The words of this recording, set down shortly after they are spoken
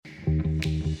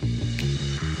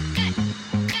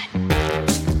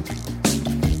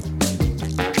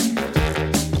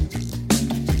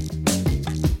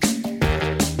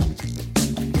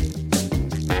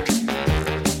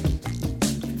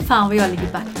fan vad jag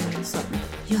ligger back med sömn.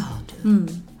 Ja du.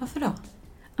 Varför då?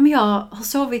 Men jag har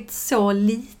sovit så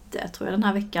lite tror jag den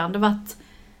här veckan. Det har varit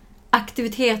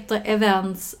aktiviteter,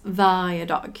 events varje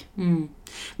dag.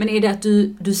 Men är det att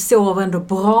du sover ändå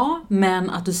bra, men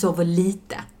att du sover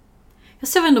lite? Jag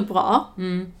sover ändå bra.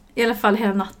 I alla fall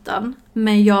hela natten.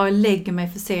 Men jag lägger mig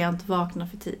för sent och vaknar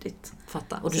för tidigt.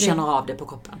 Fattar. Och du känner av det på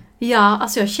kroppen? Ja,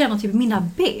 alltså jag känner typ mina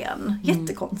ben.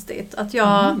 Jättekonstigt. Att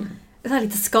jag är så här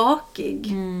lite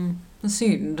skakig.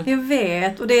 Synd. Jag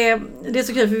vet. Och det är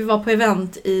så kul för vi var på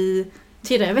event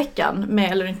tidigare i veckan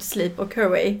med Learning to Sleep och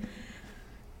Curway.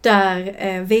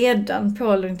 Där vd:n på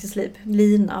Learning to Sleep,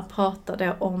 Lina,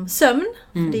 pratade om sömn.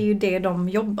 För det är ju det de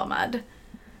jobbar med.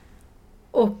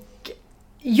 Och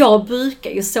jag brukar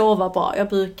ju sova bra. Jag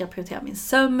brukar prioritera min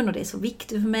sömn och det är så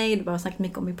viktigt för mig. Det har jag snackat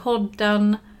mycket om i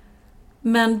podden.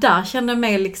 Men där kände jag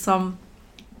mig liksom...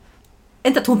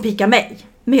 Inte att hon pikar mig.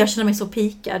 Men jag känner mig så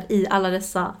pikad i alla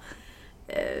dessa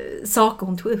saker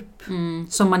hon tog upp.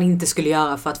 Som man inte skulle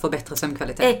göra för att få bättre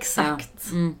sömnkvalitet. Exakt.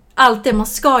 Ja. Allt det man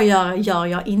ska göra gör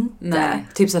jag inte. Nej,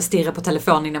 typ så här stirra på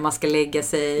telefonen när man ska lägga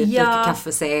sig, dricka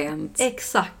kaffe sent.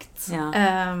 Exakt. Ja.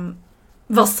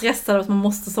 Var stressad att man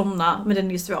måste somna, men den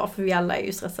är ju svår för vi alla är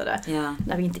ju stressade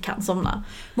när vi inte kan somna.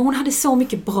 Men hon hade så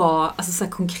mycket bra, alltså så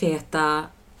här konkreta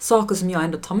saker som jag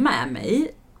ändå tar med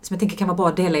mig, som jag tänker kan vara bra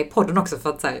att dela i podden också, för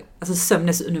att så här, alltså sömn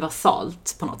är så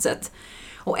universalt på något sätt.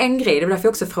 Och en grej, det var därför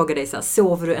jag också frågade dig så här,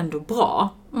 sover du ändå bra?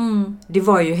 Det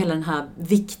var ju hela den här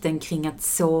vikten kring att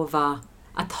sova,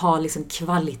 att ha liksom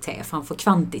kvalitet framför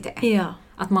kvantitet. Ja.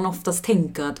 Att man oftast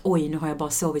tänker att oj, nu har jag bara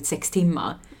sovit 6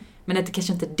 timmar. Men det är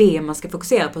kanske inte det man ska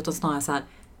fokusera på, utan snarare så här,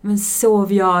 men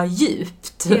sov jag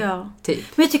djupt? Ja. Typ.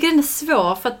 Men jag tycker den är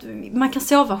svår, för att man kan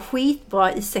sova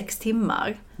skitbra i 6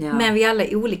 timmar. Ja. Men vi alla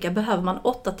är olika, behöver man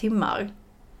 8 timmar.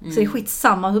 Så det är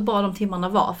skitsamma hur bra de timmarna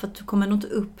var, för att du kommer nog inte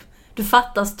upp. Du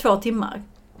fattas 2 timmar.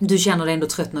 Du känner dig ändå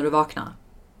trött när du vaknar?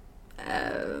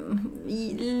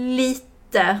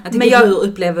 Lite. Men hur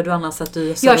upplever du annars att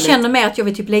du sover? Jag känner mer att jag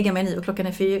vill typ lägga mig nu och klockan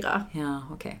är 4. Ja,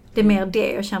 okej. Det är mer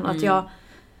det jag känner att jag...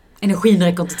 Energin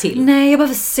räcker inte till. Nej, jag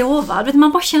behöver sova. Du vet,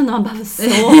 man bara känner att man behöver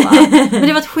sova. Men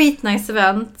det var ett skitnice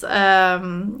event.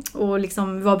 Och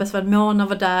liksom vår bästa vän Mona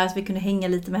var där, så vi kunde hänga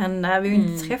lite med henne. Vi har ju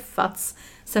inte träffats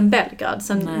sen Belgrad.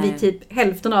 Sen vi typ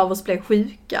hälften av oss blev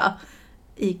sjuka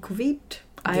i covid.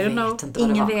 I don't know.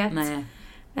 Ingen vet. Nej.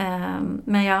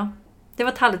 Men ja, det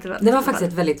var ett härligt event. Det var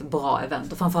faktiskt ett väldigt bra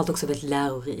event. Och framförallt också väldigt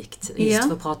lärorikt. Just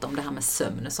för att prata om det här med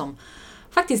sömn som...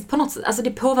 Faktiskt på något sätt, alltså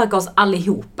det påverkar oss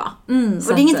allihopa. Och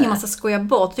det är ingenting man ska skoja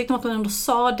bort. Tyckte att hon ändå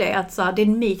sa det, att så här, det är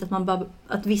en myt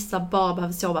att vissa bara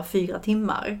behöver sova 4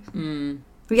 timmar.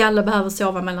 Vi alla behöver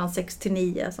sova mellan 6 till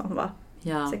 9, som var.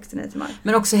 6 till 9 timmar.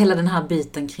 Men också hela den här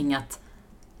biten kring att,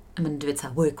 men du vet så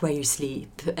här, work where you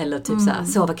sleep, eller typ så här,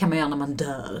 sova kan man göra när man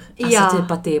dör. Alltså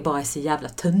typ att det bara är så jävla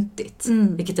töntigt,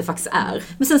 vilket det faktiskt är.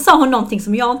 Men sen sa hon någonting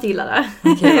som jag inte gillade.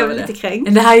 Okay, jag var lite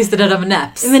kränkt. Det här är just det där med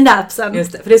naps. Med napsen.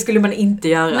 Just det, för det skulle man inte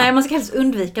göra. Nej, man ska helst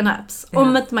undvika naps.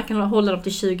 Om inte man kan hålla dem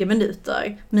till 20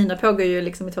 minuter. Mina pågår ju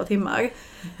liksom i 2 timmar.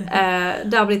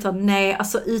 Där blir det så, nej,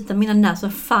 alltså utan mina naps,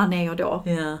 vad fan är jag då?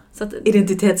 Ja. Så att,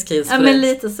 identitetskris för men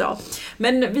lite så.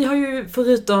 Men vi har ju,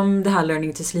 förutom det här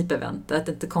Learning to Sleep-eventet,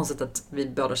 det är inte konstigt att vi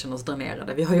båda känner oss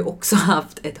dränerade. Vi har ju också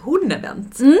haft ett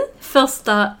hundevent.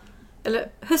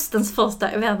 Höstens första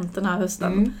event den här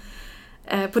hösten.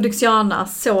 På Duxiana,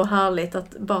 så härligt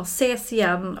att bara ses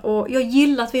igen. Och jag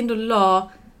gillar att vi ändå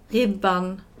la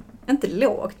ribban, inte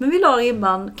lågt, men vi la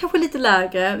ribban kanske lite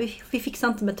lägre. Vi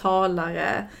fixade inte med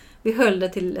talare. Vi höll det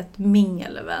till ett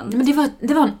mingelevent. Men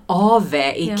det var en AV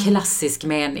i klassisk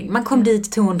mening. Man kom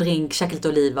dit, tog en drink, käkade lite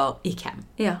oliver, gick hem.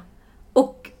 Ja.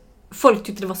 Och folk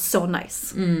tyckte det var så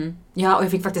nice. Ja, och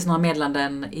jag fick faktiskt några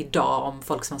meddelanden idag om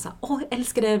folk som var såhär, jag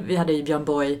älskar det. Vi hade ju Björn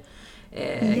Borg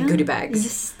goodiebags.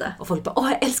 Just det. Och folk bara,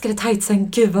 jag älskade tightsen,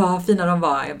 gud vad fina de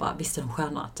var. Jag bara, visst är de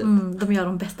sköna typ. De gör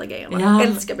de bästa grejerna. Ja. Jag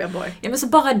älskar Björn Borg. Ja, men så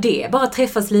bara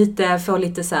träffas lite, få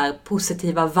lite så här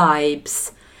positiva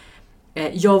vibes.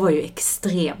 Jag var ju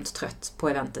extremt trött på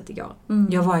eventet igår.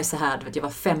 Jag var ju så här, jag var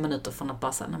 5 minuter från att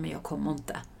bara säga, nej men jag kommer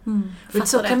inte.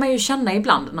 Så kan man ju känna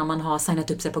ibland när man har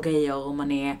signat upp sig på grejer och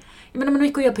man är, jag menar man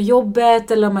gick och gör på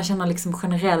jobbet, eller man känner liksom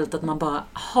generellt att man bara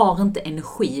har inte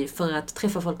energi för att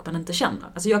träffa folk man inte känner.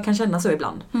 Alltså jag kan känna så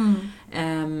ibland.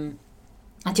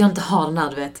 Att jag inte har den där,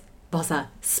 du vet, bara så här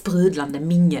sprudlande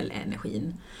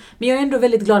mingelenergin. Men jag är ändå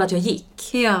väldigt glad att jag gick.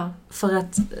 Ja. För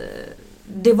att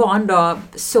det var ändå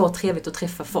så trevligt att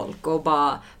träffa folk och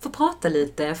bara få prata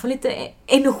lite, få lite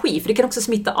energi, för det kan också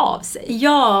smitta av sig.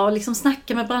 Ja, och liksom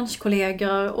snacka med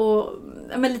branschkollegor och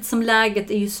men lite som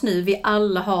läget är just nu. Vi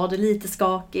alla har det lite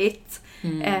skakigt.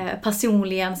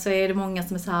 Personligen så är det många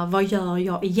som är så här: vad gör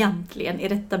jag egentligen? Är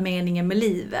detta meningen med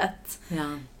livet?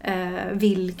 Ja.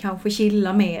 Vill kanske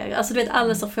chilla mer. Alltså du vet,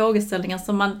 alla så frågeställningar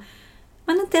som man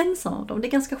är inte ensam om dem. Det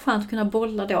är ganska skönt att kunna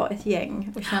bolla då ett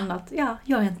gäng och känna att ja,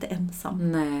 jag är inte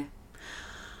ensam. Nej.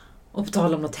 Och på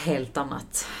tal om något helt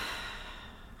annat.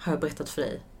 Har jag berättat för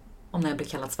dig om när jag blev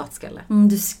kallad svartskalle?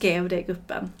 Du skrev det i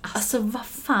gruppen. Alltså vad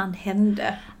fan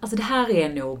hände? Alltså det här är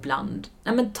nog bland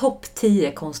topp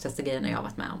 10 konstigaste grejerna jag har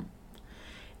varit med om.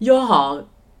 Jag har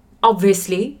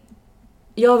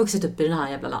vuxit upp i det här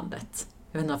jävla landet.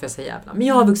 Jag vet inte varför jag säger jävla, men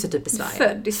jag har vuxit upp i Sverige.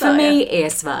 Född i Sverige. För mig är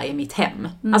Sverige mitt hem.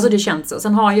 Alltså det känns så.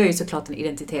 Sen har jag ju såklart en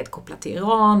identitet kopplad till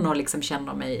Iran och liksom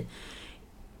känner mig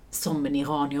som en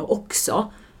iranier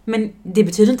också. Men det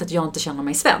betyder inte att jag inte känner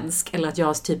mig svensk eller att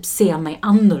jag typ ser mig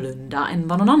annorlunda än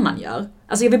vad någon annan gör.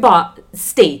 Alltså jag vill bara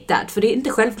state that, för det är inte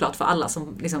självklart för alla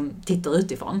som liksom tittar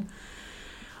utifrån.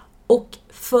 Och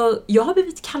för jag har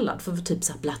blivit kallad för typ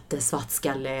så här blatte,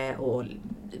 svartskalle och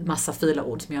massa fula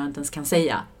ord som jag inte ens kan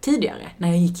säga tidigare när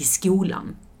jag gick i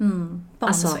skolan. Barn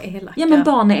är så elaka. Ja, men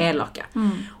barn är elaka.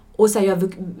 Och så här,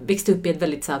 jag växte upp i ett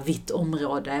väldigt så här vitt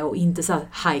område och inte så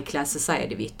här high class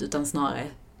society vitt utan snarare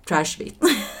trashvitt.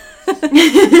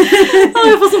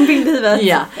 Jag får som bild i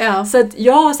huvudet. Ja. Så att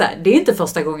jag så här, det är inte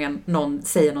första gången någon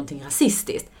säger någonting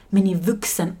rasistiskt, men i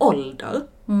vuxen ålder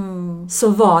så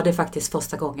var det faktiskt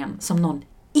första gången som någon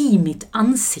i mitt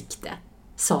ansikte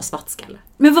sa svartskalle.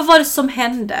 Men vad var det som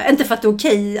hände? Inte för att det är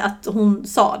okej att hon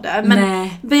sa det, men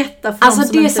berätta för alltså dem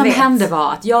som det inte som vet. hände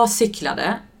var att jag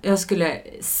cyklade. Jag skulle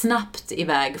snabbt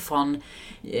iväg från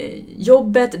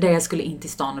jobbet där jag skulle in till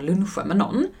stan och luncha med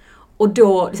någon. Och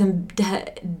då, liksom,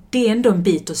 det är ändå en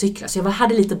bit att cykla. Så jag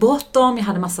hade lite bråttom,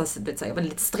 jag var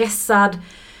lite stressad.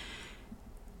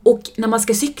 Och när man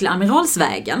ska cykla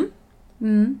Amiralsvägen,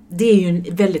 det är ju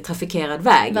en väldigt trafikerad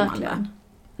väg i Malmö.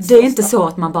 Det är inte så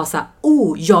att man bara säger,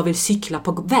 jag vill cykla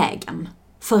på vägen.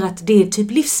 För att det är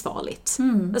typ livsfarligt.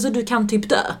 Alltså du kan typ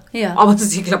dö av att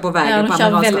cykla på vägen på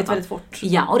Amiralsgatan. Väldigt, väldigt fort.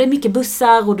 Ja, och det är mycket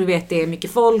bussar och du vet det är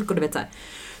mycket folk och du vet så här.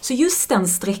 Så just den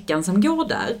sträckan som går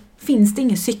där finns det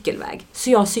ingen cykelväg. Så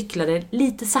jag cyklade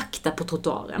lite sakta på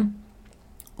trottoaren.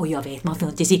 Och jag vet, man får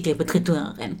inte cykla på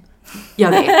trottoaren.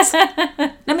 Jag vet.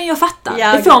 Nej men jag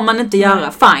fattar. Det får man inte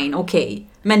göra. Fine, okej.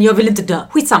 Men jag vill inte dö.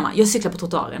 Skitsamma, jag cyklar på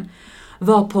trottoaren.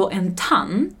 Var på en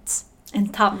tant. En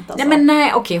tant alltså?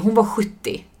 Nej, okej, hon var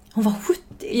 70. Hon var 70?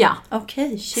 Ja.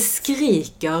 Okej, shit.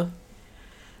 Skriker.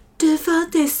 Du får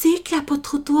inte cykla på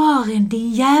trottoaren,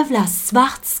 din jävla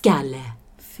svartskalle.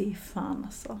 Fy fan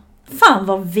alltså. Fan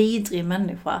vad vidrig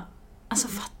människa. Alltså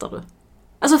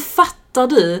fattar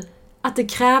du att det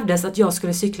krävdes att jag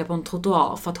skulle cykla på en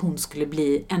trottoar för att hon skulle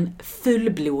bli en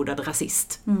fullblodad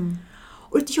rasist.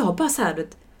 Och jag bara så här,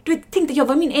 du vet, tänkte att jag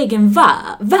var min egen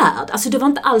värld. Alltså det var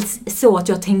inte alls så att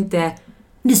jag tänkte,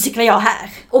 nu cyklar jag här.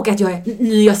 Och att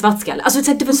nu är jag svartskalle.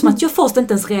 Alltså det var som att jag först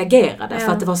inte ens reagerade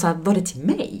för att det var så här, var det till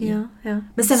mig? Ja.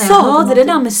 Men sen när jag hörde det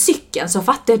där med cykeln så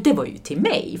fattade jag att det var ju till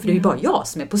mig. För det är ju bara jag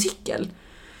som är på cykel.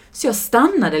 Så jag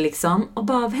stannade liksom och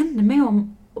bara vände mig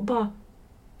om och bara,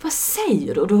 vad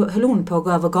säger du? Och då höll hon på att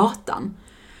gå över gatan.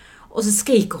 Och så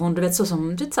skriker hon, du vet, så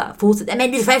som, du vet, så här, fortsätter.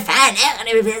 Men du får fan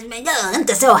gör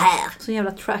inte så här. Så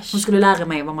jävla trash. Hon skulle lära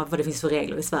mig vad det finns för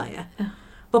regler i Sverige.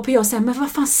 Varpå jag säger, men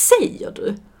vad fan säger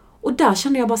du? Och där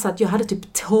kände jag bara så att jag hade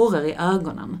typ tårar i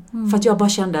ögonen. För att jag bara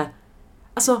kände,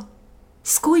 alltså,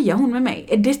 skojar hon med mig?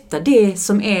 Är detta det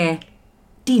som är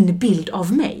din bild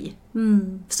av mig?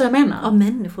 Förstår jag menar? Av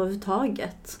människor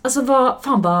överhuvudtaget. Alltså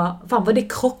vad det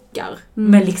krockar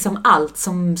med liksom allt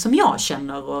som jag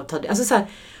känner och tar det. Alltså så här,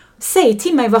 säg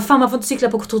till mig vad fan, man får inte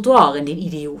cykla på trottoaren, din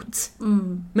idiot.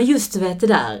 Men just vet det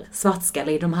där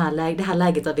svartskalle i det här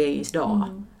läget där vi är just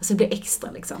idag. Alltså det blir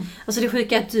extra liksom. Alltså det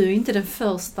sjuka är att du är inte den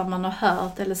första man har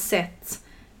hört eller sett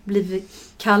blivit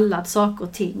kallad saker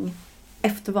och ting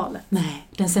efter valet. Nej,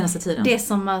 den senaste tiden. Det är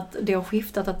som att det har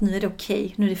skiftat, att nu är det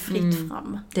okej, nu är det fritt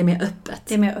fram. Det är mer öppet.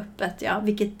 Det är mer öppet, ja.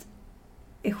 Vilket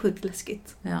är sjukt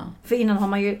läskigt. Ja. För innan har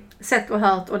man ju sett och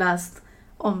hört och läst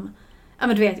om, ja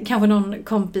men du vet, kanske någon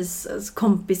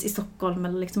kompis i Stockholm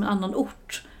eller liksom en annan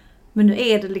ort. Men nu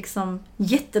är det liksom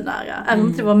jättenära. Även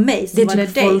om det var mig som var det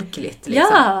typ dig. Folkligt liksom.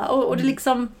 Ja, och det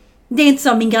liksom, det är inte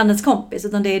så min grannens kompis,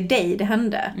 utan det är dig det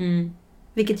hände.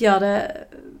 Vilket gör det,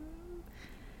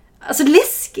 alltså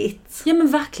läskigt. Ja men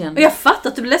verkligen. Och jag fattar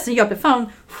att du blir ledsen. Jag blir fan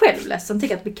själv ledsen.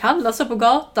 Tänk att bli kallad så på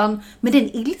gatan med den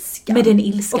ilskan.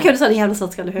 Och kan du säga den jävla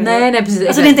svartskalle hur? Nej precis.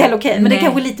 Alltså det är inte heller okej, men det är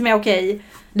kanske lite mer okej.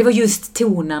 Det var just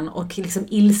tonen och liksom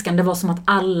ilskan. Det var som att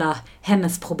alla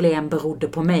hennes problem berodde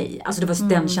på mig. Alltså det var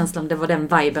den känslan, det var den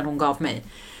viben hon gav mig.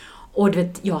 Och du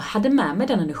vet, jag hade med mig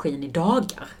den energin i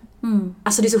dagar.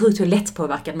 Alltså det är så sjukt hur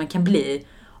lättpåverkad man kan bli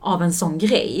av en sån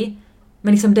grej.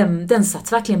 Men liksom den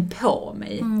satt verkligen på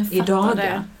mig i dagar.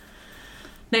 Det.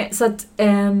 Nej, så att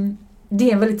det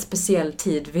är en väldigt speciell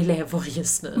tid vi lever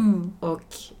just nu.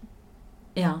 Och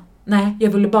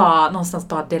jag ville någonstans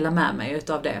bara dela med mig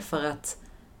utav det, för att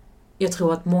jag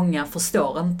tror att många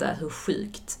förstår inte hur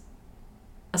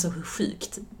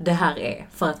sjukt det här är,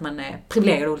 för att man är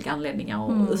privilegierad av olika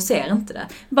anledningar och ser inte det.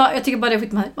 Jag tycker bara det är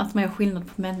viktigt att man gör skillnad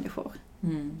på människor.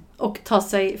 Och tar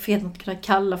sig friheten att kunna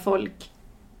kalla folk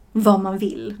vad man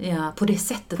vill. Ja, på det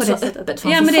sättet så öppet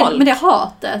framför folk. Men det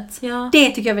hatet, ja. Det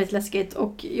tycker jag är väldigt läskigt.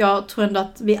 Och jag tror ändå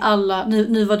att vi alla,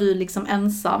 nu var du liksom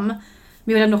ensam, men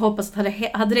jag vill ändå hoppas att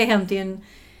hade det hänt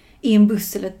i en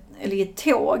buss eller i ett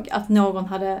tåg, att någon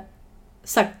hade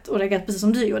sagt och reagerat precis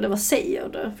som du gjorde, vad säger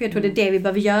du? För jag tror det är det vi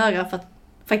behöver göra för att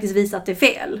faktiskt visa att det är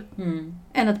fel.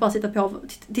 Än att bara titta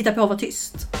på och vara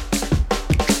tyst.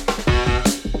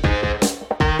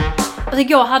 Alltså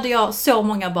igår hade jag så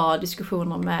många bra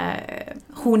diskussioner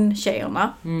med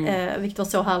tjejerna, vilket var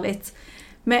så härligt.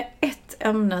 Med ett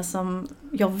ämne som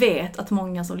jag vet att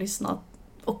många som lyssnar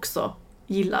också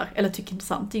gillar eller tycker är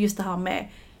intressant, det är just det här med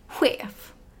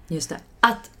chef. Just det.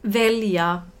 Att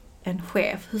välja en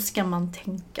chef, hur ska man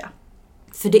tänka?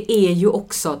 För det är ju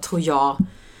också, tror jag,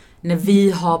 när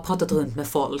vi har pratat runt med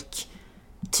folk,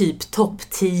 typ topp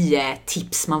 10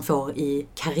 tips man får i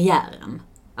karriären.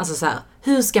 Alltså så här,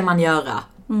 hur ska man göra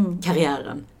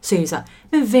karriären? Så är det så här,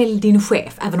 men välj din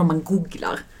chef. Även om man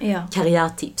googlar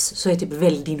karriärtips så är typ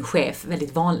välj din chef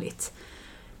väldigt vanligt.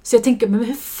 Så jag tänker, men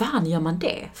hur fan gör man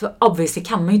det? För obviously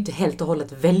kan man ju inte helt och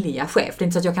hållet välja chef. Det är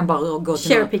inte så att jag kan bara gå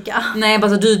till Cherepicka. Nej,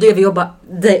 bara så du vill jobba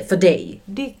för dig.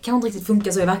 Det kan inte riktigt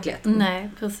funka så i verkligheten. Nej,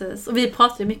 precis. Och vi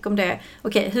pratar ju mycket om det.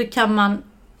 Okej, hur kan man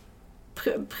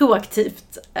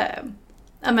proaktivt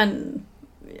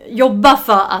jobba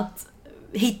för att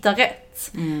hitta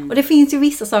rätt? Och det finns ju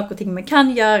vissa saker och ting man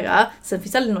kan göra. Sen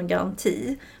finns det aldrig någon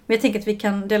garanti. Men jag tänker att vi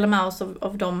kan dela med oss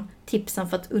av de tipsen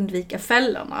för att undvika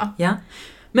fällorna. Ja.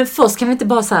 Men först kan vi inte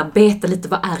bara så här beta lite,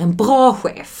 vad är en bra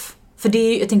chef? För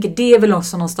jag tänker det är väl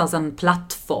också någonstans en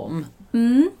plattform.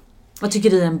 Vad tycker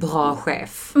du är en bra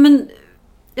chef? Men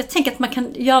jag tänker att man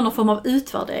kan göra någon form av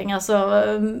utvärdering, alltså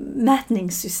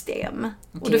mätningssystem.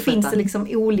 Okej, och då finns det liksom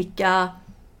olika,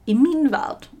 i min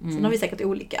värld, sen har vi säkert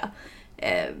olika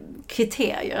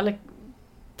kriterier eller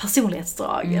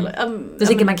personlighetsdrag. Jag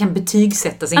tänker man kan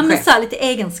betygsätta sin chef. Så här, lite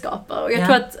egenskaper. Och jag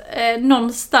tror att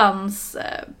någonstans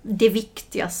det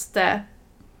viktigaste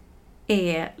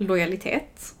är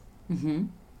lojalitet.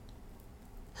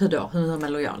 Hur då? Hur är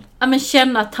man lojal? Ja, men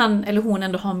känna att han eller hon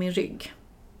ändå har min rygg.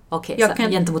 Okej,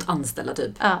 gentemot anställda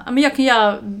typ. Ja, men jag kan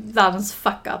göra världens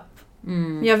fuck up.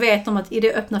 Men jag vet om att i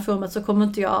det öppna forumet så kommer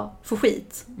inte jag få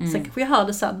skit. Sen kanske jag hör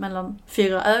det sen mellan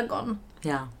 4 ögon.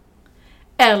 Ja.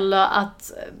 Eller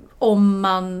att om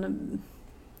man,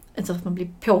 inte så att man blir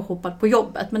påhoppad på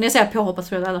jobbet, men när jag säger påhoppad så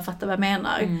tror jag att alla fattar vad jag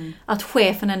menar. Att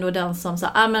chefen ändå är den som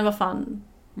säger, men vad fan,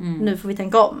 nu får vi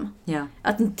tänka om. Ja.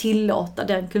 Att tillåta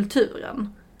den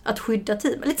kulturen. Att skydda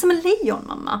teamet. Lite som en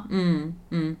lejonmamma.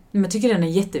 Men jag tycker den är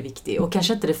jätteviktig. Och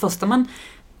kanske inte det första man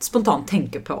spontant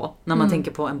tänker på när man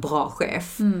tänker på en bra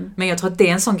chef. Men jag tror att det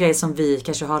är en sån grej som vi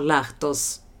kanske har lärt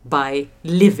oss by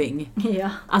living. Ja.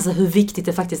 Alltså hur viktigt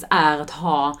det faktiskt är att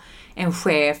ha en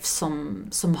chef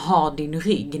som har din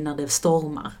rygg när det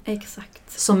stormar.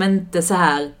 Exakt. Som inte så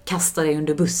här kastar dig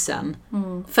under bussen.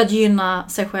 För att gynna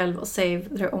sig själv och save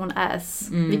their own ass.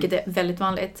 Vilket är väldigt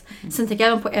vanligt. Sen tänker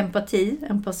jag även på empati.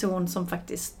 En person som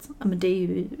faktiskt, men det är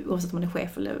ju oavsett om man är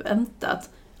chef eller inte, att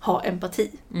ha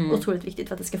empati. Otroligt viktigt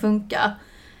för att det ska funka.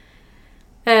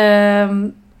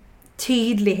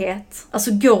 Tydlighet.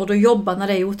 Alltså går det att jobba när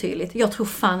det är otydligt? Jag tror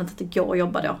fan inte att det går att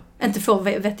jobba då. Inte få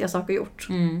vettiga saker gjort.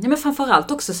 Ja, men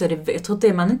framförallt också så är det, jag tror att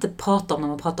det man inte pratar om när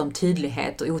man pratar om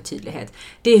tydlighet och otydlighet,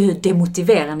 det är hur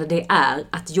demotiverande det är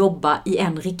att jobba i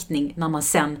en riktning när man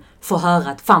sen får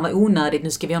höra att fan vad onödigt,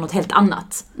 nu ska vi göra något helt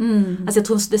annat. Alltså jag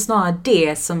tror det är snarare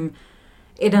det som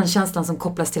är den känslan som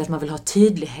kopplas till att man vill ha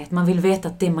tydlighet. Man vill veta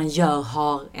att det man gör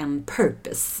har en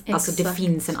purpose. Exakt. Alltså det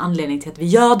finns en anledning till att vi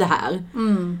gör det här.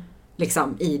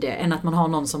 Liksom i det, än att man har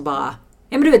någon som bara,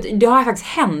 ja men du vet, det har faktiskt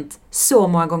hänt så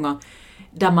många gånger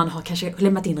där man har kanske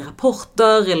lämnat in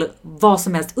rapporter eller vad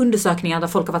som helst, undersökningar där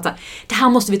folk har varit så här, det här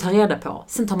måste vi ta reda på.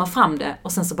 Sen tar man fram det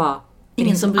och sen så bara,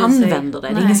 ingen som använder det.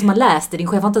 Det är ingen som har läst det, din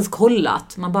chef har inte ens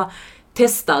kollat. Man bara,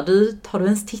 testar har du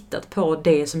ens tittat på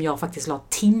det som jag faktiskt la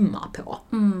timmar på?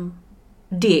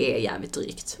 Det är jävligt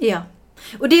drygt. Ja.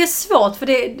 Och det är svårt för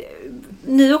det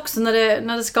nu också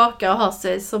när det skakar och har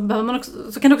sig så behöver man också,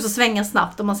 så kan det också svänga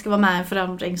snabbt om man ska vara med i en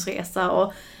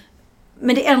förändringsresa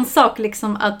men det är en sak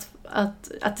liksom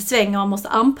att det svänger och man måste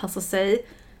anpassa sig.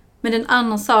 Men det är en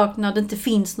annan sak när det inte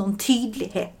finns någon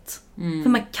tydlighet. För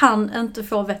man kan inte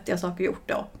få vettiga saker gjort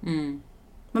då.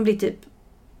 Man blir typ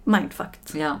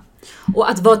mindfucked. Ja. Och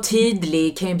att vara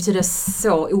tydlig kan ju betyda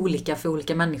så olika för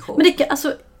olika människor. Men det kan,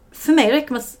 alltså, för mig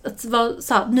räcker det att vara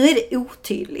så här, nu är det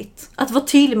otydligt. Att vara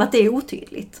tydlig med att det är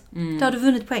otydligt. Då har du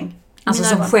vunnit poäng. Alltså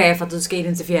som chef att du ska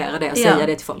identifiera det och säga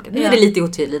det till folket. Nu är det lite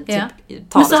otydligt. Ja.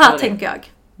 Typ, men så här tänker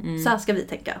jag. Så här ska vi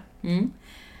tänka.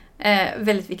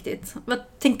 Väldigt viktigt.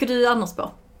 Vad tänker du annars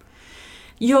på?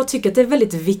 Jag tycker att det är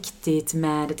väldigt viktigt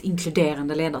med ett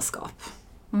inkluderande ledarskap.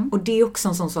 Och det är också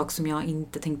en sån sak som jag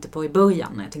inte tänkte på i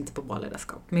början när jag tänkte på bra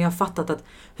ledarskap. Men jag har fattat att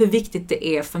hur viktigt det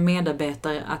är för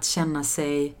medarbetare att känna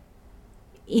sig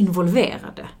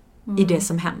involverade i det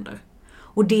som händer.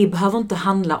 Och det behöver inte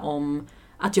handla om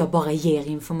att jag bara ger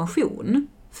information.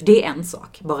 För det är en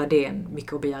sak. Bara det är en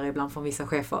mycket att begära ibland från vissa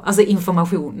chefer. Alltså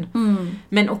information.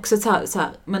 Men också så här,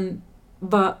 men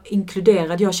vad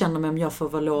inkluderad jag känner mig om jag får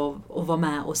vara lov att vara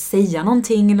med och säga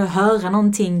någonting eller höra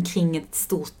någonting kring ett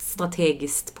stort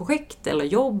strategiskt projekt eller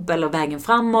jobb eller vägen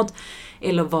framåt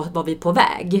eller var vi är på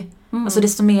väg. Alltså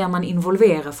desto mer man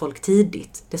involverar folk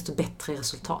tidigt, desto bättre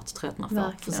resultat tror jag att man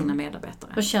får för sina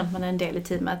medarbetare. Då känner man en del i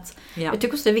teamet. Ja. Jag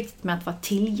tycker också det är viktigt med att vara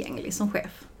tillgänglig som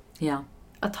chef. Ja.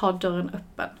 Att ha dörren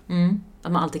öppen.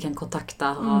 Att man alltid kan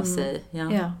kontakta av sig.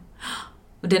 Ja.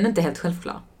 Och den är inte helt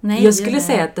självklar. Nej, jag skulle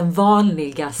säga att den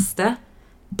vanligaste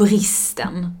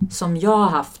bristen som jag har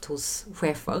haft hos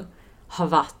chefer har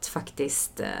varit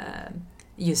faktiskt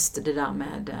just det där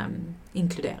med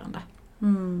inkluderande.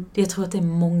 Jag tror att det är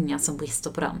många som brister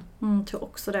på den. Jag tror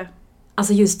också det.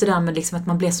 Alltså just det där med liksom att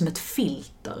man blir som ett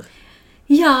filter.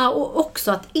 Ja, och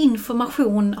också att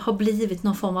information har blivit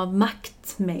någon form av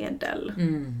maktmedel.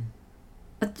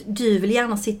 Att du vill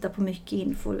gärna sitta på mycket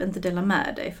info och inte dela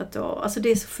med dig. För att då, alltså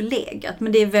det är så förlegat,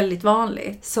 men det är väldigt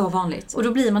vanligt. Så vanligt. Och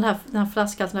då blir man den här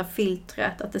flaskan, det här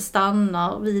filtret, att det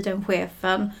stannar vid den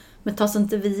chefen, men tas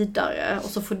inte vidare. Och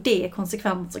så får det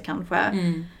konsekvenser kanske.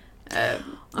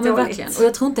 Ja, men verkligen. Och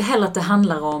jag tror inte heller att det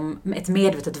handlar om ett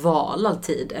medvetet val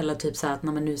alltid. Eller typ så här att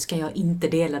nu ska jag inte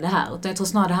dela det här. Utan jag tror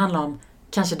snarare det handlar om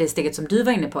kanske det steget som du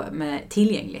var inne på med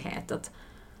tillgänglighet. Att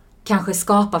kanske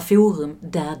skapa forum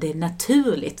där det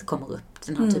naturligt kommer upp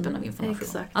den här typen av information.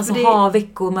 Exakt. Alltså ha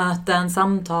veckomöten,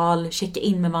 samtal, checka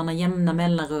in med varandra jämna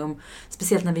mellanrum.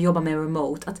 Speciellt när vi jobbar med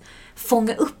remote. Att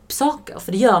fånga upp saker.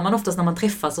 För det gör man oftast när man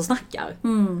träffas och snackar.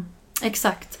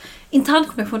 Exakt.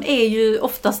 Internkommunikation är ju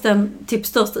oftast den typ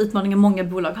största utmaningen många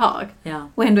bolag har. Ja.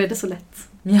 Och ändå är det så lätt.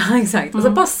 Ja, exakt.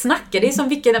 Alltså bara snacka. Det är som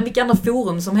vilka andra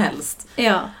forum som helst.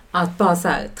 Ja. Att bara så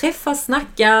här, träffas,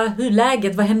 snacka, hur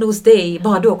läget, vad händer hos dig?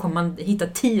 Bara då kommer man hitta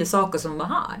 10 saker som,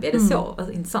 är det så?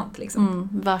 Alltså, intressant liksom.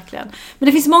 Verkligen. Men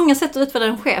det finns många sätt att utvärdera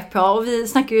en chef på. Och vi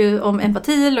snackar ju om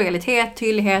empati, lojalitet,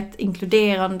 tydlighet,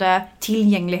 inkluderande,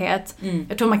 tillgänglighet.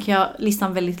 Jag tror man kan göra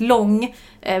listan väldigt lång.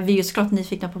 Vi är ju såklart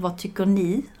nyfikna på vad tycker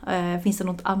ni? Finns det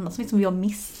något annat som vi har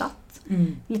missat?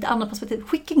 Lite andra perspektiv.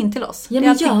 Skicka in till oss. Ja, det är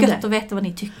alltid gött att veta vad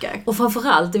ni tycker. Och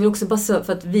framförallt, det är väl också bara så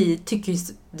för att vi tycker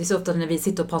just, det är så ofta när vi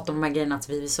sitter och pratar om de här grejerna att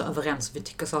vi är så överens och vi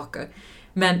tycker saker.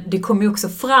 Men det kommer ju också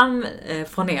fram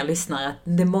från er lyssnare att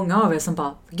det är många av er som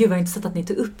bara, gud vad intressant att ni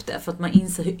tog upp det, för att man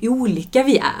inser hur olika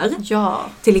vi är. Ja.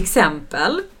 Till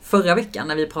exempel förra veckan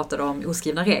när vi pratade om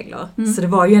oskrivna regler. Så det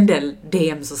var ju en del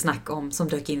DMs och snack om som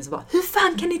dök in så bara, hur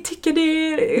fan kan ni tycka det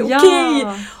är okej?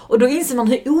 Ja. Och då inser man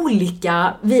hur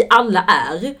olika vi alla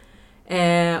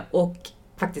är. Och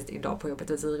faktiskt idag på jobbet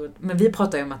är det så roligt. Men vi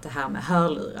pratar ju om att det här med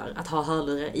hörlurar, att ha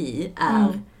hörlurar i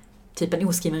är typ en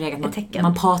oskriven regel. Att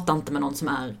man pratar inte med någon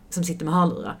som sitter med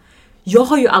hörlurar. Jag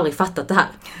har ju aldrig fattat det här.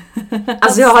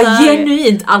 Alltså jag har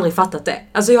genuint aldrig fattat det.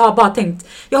 Alltså jag har bara tänkt,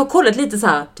 jag har kollat lite så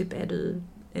här, typ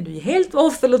är du helt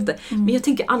off eller inte? Men jag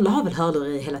tänker alla har väl hörlurar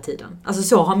i hela tiden. Alltså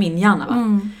så har min hjärna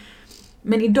varit.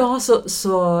 Men idag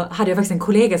så hade jag faktiskt en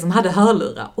kollega som hade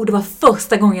hörlurar. Och det var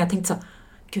första gången jag tänkte så här,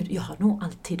 gud, jag har nog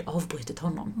alltid avbrutit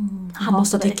honom. Han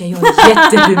måste tycka jag är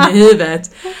jättedum i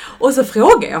huvudet. Och så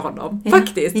frågade jag honom,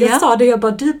 faktiskt. Jag sa det, jag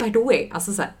bara, du by the way,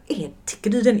 alltså så här, tycker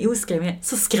du den oskriven?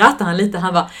 Så skrattade han lite,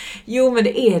 han bara, jo men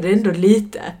det är det ändå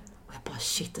lite. Och jag bara,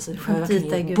 shit, alltså, du får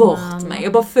ge bort mig.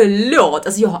 Jag bara, förlåt,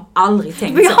 alltså jag har aldrig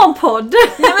tänkt så. Vi har en podd.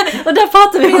 Och där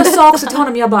pratar vi. Men jag sa också till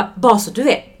honom, jag bara så du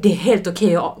vet, det är helt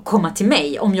okej att komma till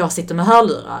mig om jag sitter med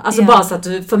hörlurar. Alltså bara så att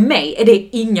för mig är det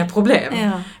inga problem.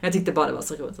 Jag tyckte bara det var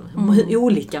så roligt. Hur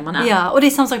olika man är. Ja, och det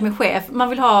är samma sak med chef. Man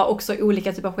vill ha också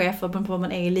olika typer av chefer på vad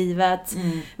man är i livet.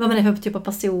 Vad man är för typ av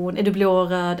person. Är du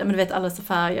blåröd? Men du vet, alla dessa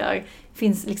färger.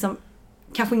 Finns liksom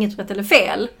kanske inget rätt eller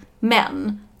fel.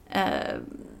 Men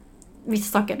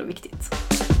vissa saker är ändå viktigt.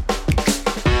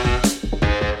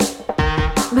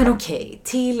 Men okej,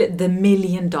 till the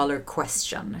million dollar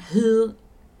question. Hur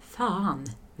fan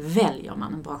väljer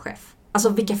man en bra chef? Alltså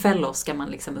vilka fällor ska man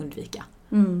liksom undvika?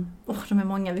 De är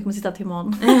många, vi kommer sitta till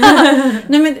imorgon.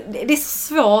 Nej, men det är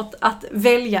svårt att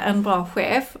välja en bra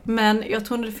chef, men jag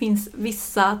tror att det finns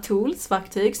vissa tools,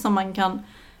 verktyg som man kan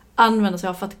använda sig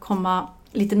av för att komma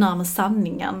lite närmare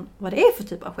sanningen vad det är för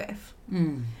typ av chef.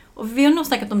 Och vi har nog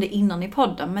snackat om det innan i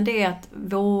podden, men det är att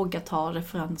våga ta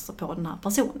referenser på den här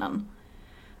personen.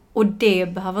 Och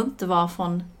det behöver inte vara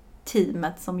från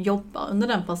teamet som jobbar under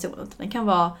den personen. Det kan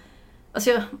vara,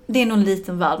 alltså det är nog en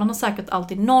liten värld. Man har säkert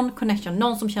alltid någon connection,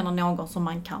 någon som känner någon som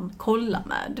man kan kolla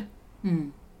med.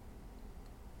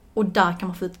 Och där kan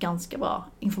man få ut ganska bra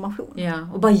information. Ja,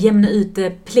 och bara jämna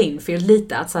ut playingfield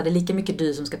lite. Att så här, det är lika mycket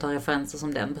du som ska ta referenser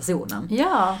som den personen.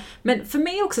 Ja. Men för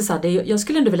mig också så här, jag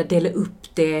skulle ändå vilja dela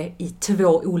upp det i 2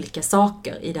 olika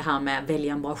saker i det här med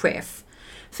välja en bra chef.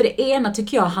 För det ena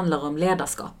tycker jag handlar om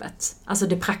ledarskapet. Alltså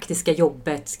det praktiska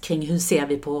jobbet kring hur ser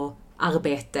vi på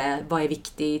arbete, vad är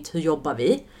viktigt, hur jobbar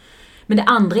vi. Men det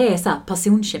andra är så här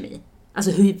personkemi.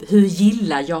 Alltså hur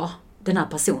gillar jag den här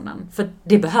personen? För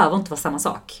det behöver inte vara samma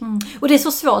sak. Och det är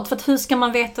så svårt, för att hur ska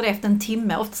man veta det efter en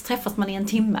timme? Oftast träffas man i en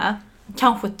timme,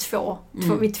 kanske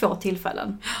vid 2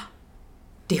 tillfällen.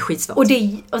 Det är skitsvårt. Och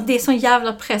det är sån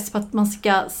jävla press på att man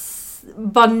ska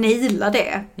bara naila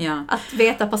det. Ja. Att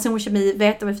veta personkemi,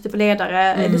 veta vad för typ av ledare,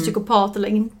 är du psykopat eller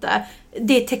inte.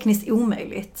 Det är tekniskt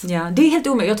omöjligt. Ja, det är helt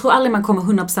omöjligt. Jag tror aldrig man kommer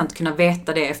 100% kunna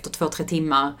veta det efter 2-3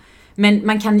 timmar.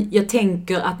 Men jag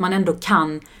tänker att man ändå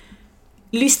kan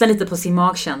lyssna lite på sin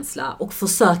magkänsla och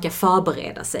försöka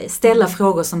förbereda sig. Ställa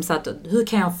frågor som så att, hur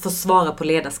kan jag få svara på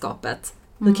ledarskapet?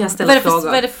 Hur kan jag ställa frågor?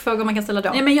 Vad är det för frågor man kan ställa då?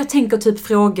 Nej, men jag tänker typ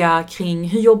fråga kring,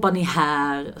 hur jobbar ni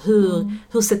här?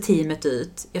 Hur ser teamet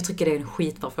ut? Jag tycker det är en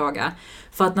skitbra fråga.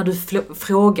 För att när du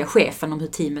frågar chefen om hur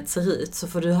teamet ser ut, så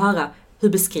får du höra, hur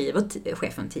beskriver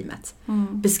chefen teamet?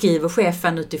 Beskriver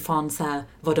chefen utifrån så här,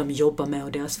 vad de jobbar med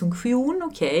och deras funktion?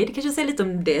 Okej, det kanske säger lite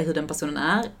om det, hur den personen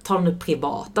är. Tar de upp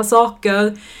privata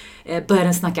saker? Börjar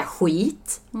den snacka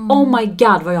skit? Oh my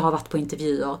god, vad jag har varit på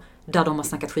intervjuer där de har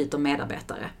snackat skit om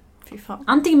medarbetare.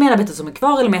 Antingen medarbetare som är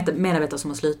kvar eller medarbetare som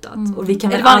har slutat. Och vi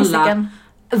kan väl alla...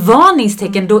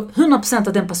 Varningstecken, då 100%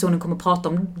 att den personen kommer att prata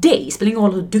om dig. Det spelar ingen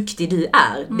roll hur duktig du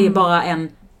är. Det är bara en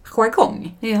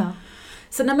jargong. Ja.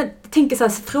 Så när man tänker så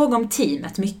här, fråga om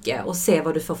teamet mycket och se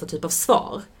vad du får för typ av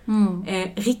svar.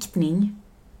 Riktning.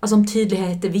 Alltså om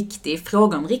tydlighet är viktig,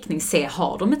 fråga om riktning, se,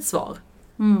 har de ett svar?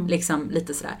 Liksom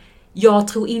lite sådär. Jag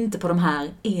tror inte på de här,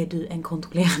 är du en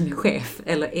kontrollerande chef?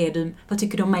 Eller vad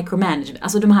tycker du om micromanagement?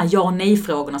 Alltså de här ja- och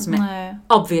nej-frågorna som är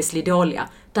obviously dåliga.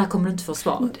 Där kommer du inte få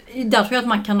svar. Där tror jag att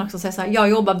man kan också säga så här, jag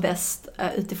jobbar bäst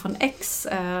utifrån X.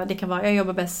 Det kan vara, jag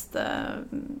jobbar bäst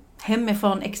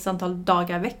hemifrån X antal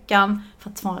dagar i veckan för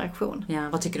att få en reaktion. Ja,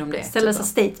 vad tycker du om det? Ställa sig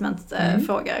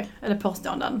statement-frågor eller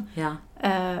påståenden. Ja.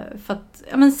 För att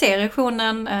men, se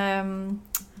reaktionen,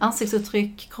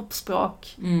 ansiktsuttryck,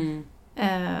 kroppsspråk.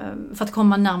 För att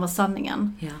komma närmare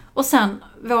sanningen. Ja. Och sen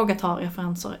våga ta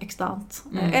referenser externt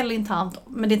eller internt.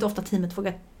 Men det är inte ofta teamet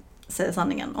vågar säga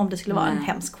sanningen om det skulle vara en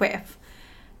hemsk chef.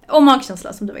 Och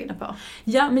magkänsla som du var inne på.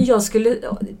 Ja, men jag skulle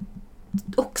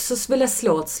också vilja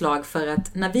slå ett slag för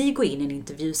att när vi går in i en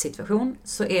intervjusituation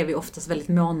så är vi oftast väldigt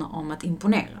måna om att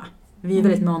imponera. Vi är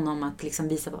väldigt måna om att liksom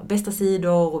visa våra bästa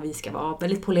sidor och vi ska vara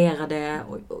väldigt polerade.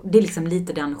 Och det är liksom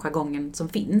lite den jargongen som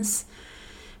finns.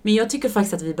 Men jag tycker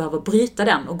faktiskt att vi behöver bryta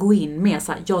den och gå in med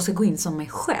så här, jag ska gå in som mig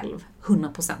själv,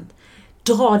 100%.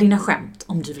 Dra dina skämt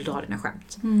om du vill dra dina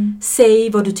skämt. Säg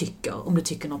vad du tycker om du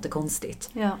tycker något är konstigt.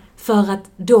 Ja. För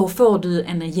att då får du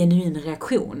en genuin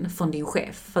reaktion från din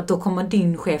chef. För att då kommer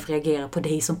din chef reagera på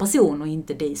dig som person och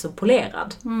inte dig som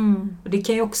polerad. Och det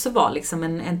kan ju också vara liksom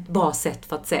ett bra sätt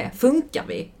för att se, funkar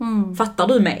vi? Fattar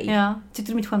du mig? Ja.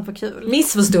 Tyckte du mitt skämt var kul?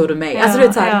 Missförstår du mig? Ja, alltså det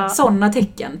är så här, sådana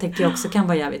tecken tänker jag också kan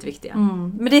vara jävligt viktiga.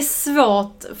 Men det är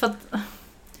svårt för att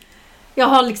jag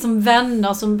har liksom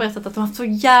vänner som berättat att de har haft så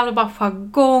jävla bra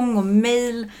jargong och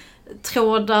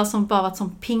mejltrådar som bara varit som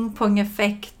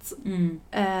pingpong-effekt.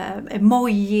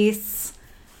 Emojis.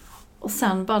 Och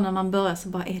sen bara när man börjar så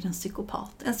bara är det en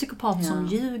psykopat. En psykopat som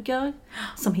ljuger,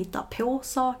 som hittar på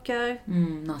saker.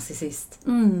 Narcissist.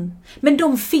 Men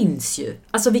de finns ju.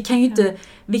 Alltså vi kan ju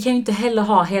inte heller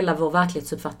ha hela vår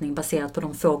verklighetsuppfattning baserat på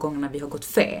de få gångerna vi har gått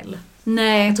fel.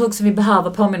 Nej. Jag tror också vi behöver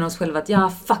påminna oss själva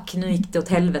att fuck, nu gick det åt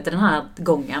helvete den här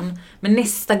gången. Men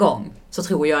nästa gång så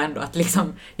tror jag ändå att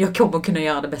liksom, jag kommer kunna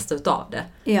göra det bästa utav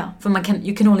det. Ja. För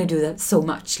you can only do that so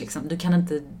much liksom. Du kan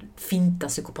inte finta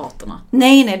psykopaterna.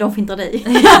 Nej, de fintar dig.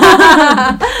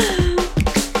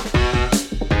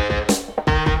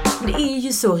 Det är ju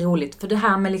ju så roligt, för det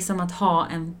här med liksom att ha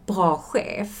en bra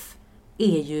chef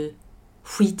är ju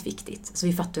skitviktigt. Så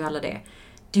vi fattar ju alla det.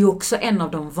 Det är ju också en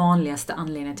av de vanligaste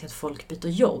anledningarna till att folk byter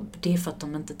jobb. Det är för att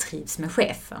de inte trivs med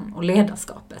chefen och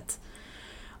ledarskapet.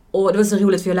 Och det var så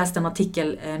roligt, för jag läste en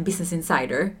artikel, en Business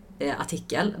Insider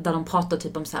artikel, där de pratar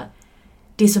typ om så här: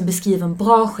 det som beskriver en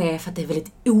bra chef, att det är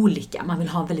väldigt olika. Man vill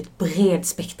ha en väldigt bred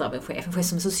spektra av en chef. En chef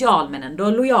som är social men ändå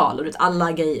lojal och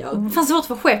alla grejer. Det fanns svårt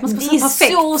för chef, man ska det är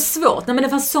perfekt. Så svårt. Nej, men det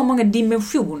fanns så många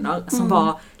dimensioner som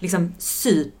var liksom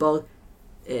super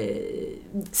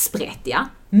spretiga.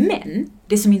 Men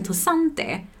det som är intressant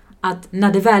är att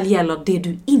när det väl gäller det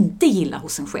du inte gillar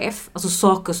hos en chef, alltså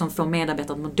saker som får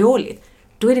medarbetare att må dåligt,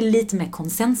 då är det lite mer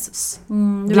konsensus.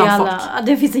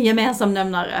 Det finns en gemensam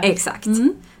nämnare. Exakt.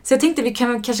 Så jag tänkte vi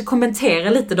kan kanske kommentera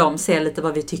lite dem, se lite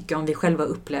vad vi tycker, om vi själva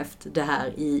upplevt det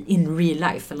här in real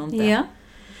life eller inte. Ja.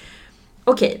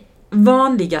 Okej,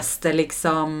 vanligaste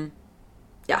liksom,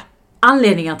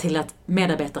 anledningar till att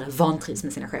medarbetare vantrivs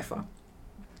med sina chefer.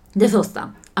 Det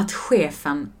första, att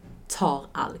chefen tar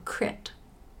all cred.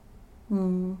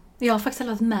 Jag har faktiskt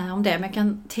aldrig varit med om det, men jag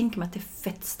kan tänka mig att det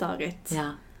är fett störigt.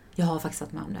 Ja, jag har faktiskt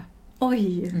varit med om det.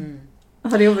 Oj,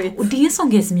 vad jobbigt. Och det är en sån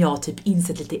grej som jag har typ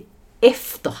insett lite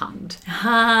efterhand.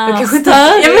 Jag kanske inte,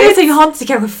 jag har inte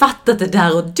kanske fattat det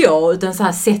där och då, utan så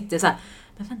här sett det så här,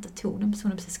 men vänta, tog den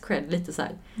personen precis cred lite så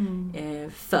här,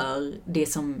 för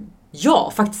det som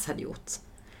jag faktiskt hade gjort.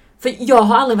 För jag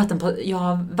har aldrig varit jag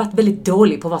har varit väldigt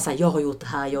dålig på att vara så här, jag har gjort det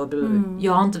här, jag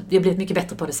har blivit mycket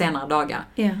bättre på det senare dagar.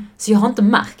 Yeah. Så jag har inte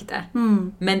märkt det.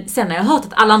 Men sen när jag har hört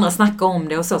att alla andra snackar om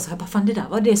det och så har jag bara, fan, det där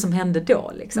var det som hände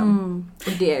då liksom.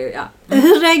 Och det,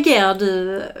 Hur reagerar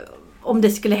du om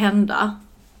det skulle hända?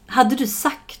 Hade du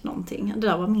sagt någonting? Det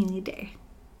där var min idé.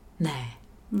 Nej,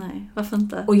 varför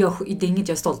inte? Och det är inget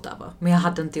jag är stolt över, men jag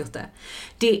hade inte gjort det.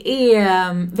 Det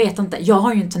är, vet inte, jag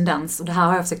har ju en tendens, och det här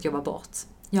har jag försökt jobba bort.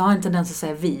 Jag har en tendens att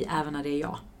säga vi, även när det är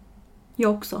jag.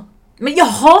 Jag också. Men jag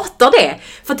hatar det!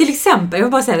 För till exempel, jag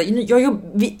vill bara säga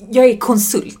jag är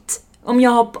konsult. Om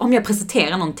jag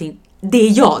presenterar någonting, det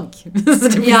är jag. Så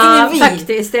det blir vi.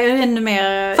 Faktiskt, det är ännu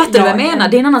mer. Fattar du vad jag menar?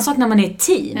 Det är en annan sak när man är ett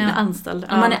team. Anställd.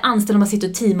 Om man är anställd och man sitter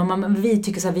i team och vi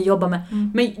tycker så här, vi jobbar med.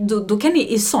 Men då kan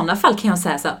det, i sådana fall kan jag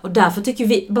säga så här, och därför tycker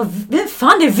vi, bara, vem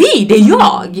fan är vi? Det är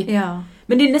jag! Ja.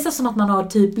 Men det är nästan som att man har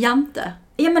typ jante.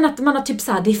 Ja, men att man har typ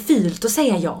så här, det är fult att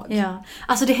säga jag. Ja.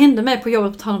 Alltså det hände mig på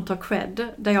jobbet på tal om att ta cred,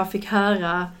 där jag fick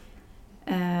höra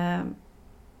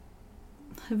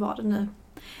hur var det nu?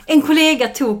 En kollega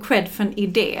tog cred för en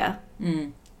idé.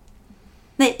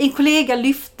 Nej, en kollega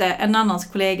lyfte en annans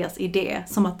kollegas idé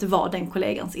som att det var den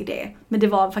kollegans idé. Men det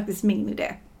var faktiskt min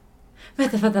idé.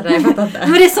 Jag fattar inte.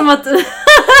 Men det är som att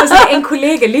alltså, en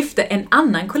kollega lyfte en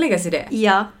annan kollegas idé.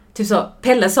 Ja. Typ så,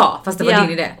 Pelle sa, fast det var din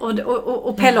idé.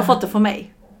 Och Pelle har fått det för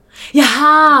mig.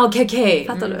 Jaha, okej.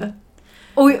 Fattar du?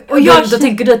 Och då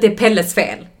tänker du att det är Pelles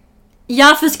fel?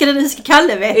 Ja, för ska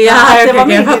Kalle veta att det var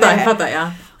min idé. Jag fattar,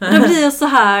 ja. Och det blir så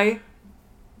här.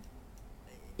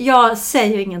 Jag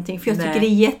säger ingenting, för jag tycker det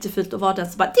är jättefult att vara den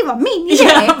som bara, det var min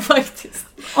idé. Ja, faktiskt.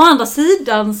 Å andra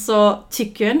sidan så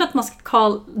tycker jag ändå att man ska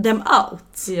call them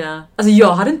out. Ja. Alltså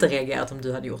jag hade inte reagerat om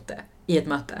du hade gjort det i ett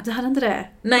möte. Du hade inte det?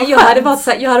 Nej, jag hade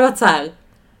varit så här.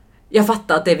 Jag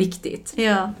fattar att det är viktigt.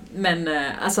 Ja. Men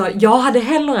alltså, jag hade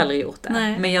heller aldrig gjort det.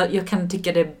 Nej. Men jag kan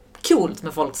tycka det är coolt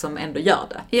med folk som ändå gör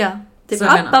det. Ja. Typ Så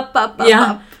upp.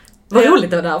 Vad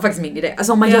roligt det var faktiskt min idé.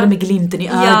 Alltså om man gör det med glimten i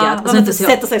ögat. Ja, alltså inte så,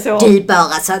 sätter sig så. Du bara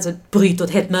alltså, bryter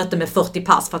ett helt möte med 40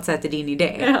 pass för att säga att det är din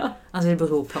idé. Ja. Alltså det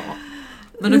beror på.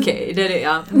 Men okej, det är det,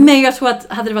 ja. Men jag tror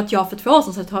att hade det varit jag för 2 år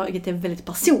sedan så hade jag tagit det väldigt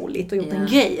personligt och gjort en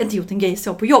grej. Inte gjort en grej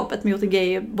så på jobbet, men gjort en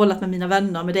grej, bollat med mina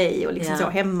vänner, med dig och liksom så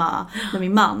hemma med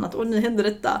min man. Att nu hände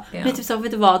detta. Men typ så,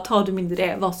 vet du vad, tar du min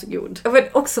idé, varsågod. Jag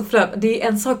vet också, det är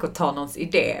en sak att ta någons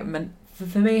idé, men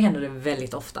för mig händer det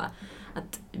väldigt ofta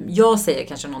att jag säger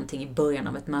kanske någonting i början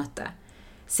av ett möte.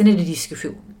 Sen är det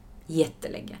diskussion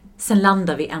jättelänge. Sen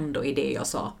landar vi ändå i det jag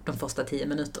sa de första 10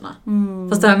 minuterna.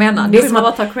 Förstår vad jag menar? Det är som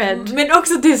att ta cred. Men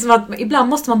också det är som att ibland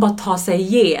måste man bara ta sig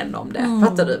igenom det.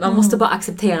 Fattar du? Man måste bara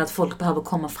acceptera att folk behöver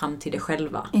komma fram till det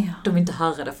själva. Ja. De vill inte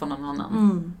höra det från någon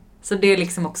annan. Så det är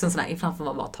liksom också en sån här, ibland får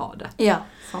man bara ta det. Ja,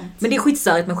 sant. Men det är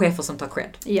skitstörigt med chefer som tar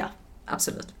cred. Ja.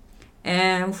 Absolut.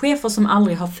 Chefer som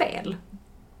aldrig har fel.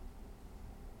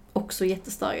 Också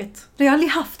jättestörigt. Det har jag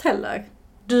aldrig haft heller.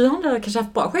 Du har inte kanske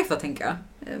haft bra chefer, tänker jag.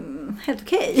 Helt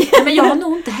okej. Men jag har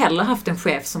nog inte heller haft en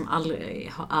chef som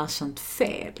aldrig har erkänt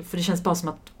fel. För det känns bara som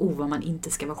att, vad man inte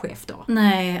ska vara chef då.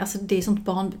 Nej, alltså det är sånt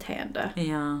barnbeteende.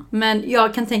 Ja. Men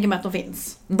jag kan tänka mig att de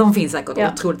finns. De finns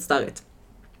säkert, otroligt störigt.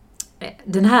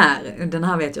 Den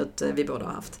här vet jag att vi båda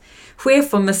har haft.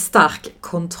 Chefer med stark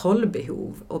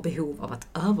kontrollbehov och behov av att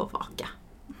övervaka.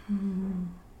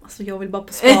 Alltså jag vill bara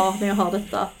på svar när jag hör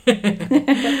detta.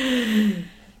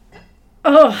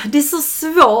 Det är så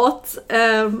svårt.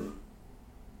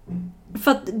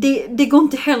 För att det går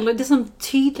inte heller, det är sån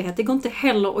tydlighet, det går inte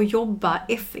heller att jobba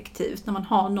effektivt när man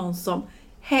har någon som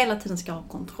hela tiden ska ha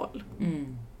kontroll.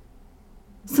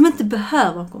 Som inte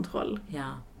behöver kontroll.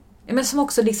 Ja. Men som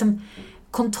också liksom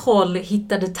kontroll,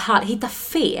 hitta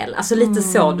fel. Alltså lite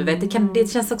så, du vet.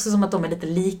 Det känns också som att de är lite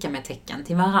lika med tecken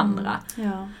till varandra.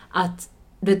 Ja. Att,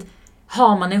 du vet,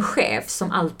 har man en chef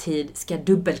som alltid ska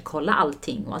dubbelkolla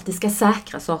allting och alltid ska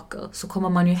säkra saker, så kommer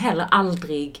man ju heller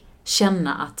aldrig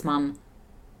känna att man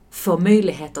får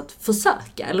möjlighet att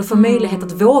försöka. Eller får möjlighet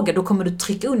att våga. Då kommer du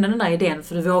trycka undan den där idén,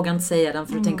 för du vågar inte säga den,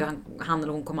 för du tänker han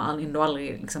eller hon kommer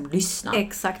aldrig liksom lyssna.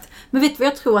 Exakt. Men vet du vad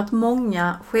jag tror, att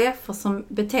många chefer som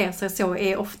beter sig så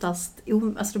är oftast,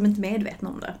 alltså de är inte medvetna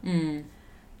om det.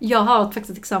 Jag har faktiskt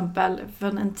ett exempel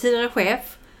från en tidigare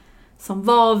chef som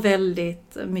var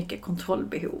väldigt mycket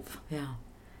kontrollbehov.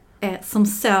 Ja. Som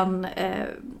sen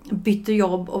bytte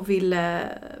jobb och ville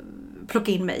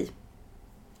plocka in mig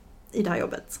i det här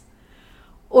jobbet.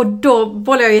 Och då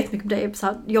bollade jag jättemycket på det. Så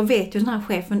här, jag vet ju hur den här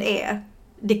chefen är.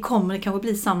 Det kanske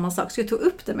bli samma sak. Så jag tog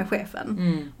upp det med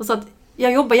chefen. Och så att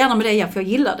jag jobbar gärna med dig igen, för jag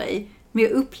gillar dig. Men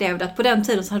jag upplevde att på den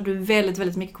tiden så hade du väldigt,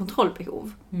 väldigt mycket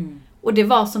kontrollbehov. Och det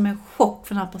var som en chock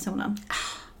för den här personen.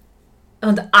 Jag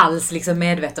var inte alls liksom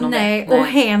medveten om det. Nej, och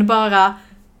hen bara...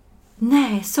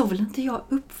 Nej, så vill inte jag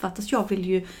uppfattas. Jag vill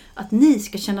ju att ni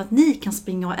ska känna att ni kan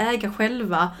springa och äga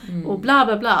själva. Och bla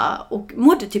bla bla. Och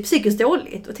mådde typ psykiskt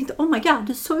dåligt. Och tänkte, oh my god,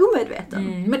 du är så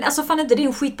omedveten. Men alltså fan inte det är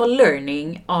en skitbra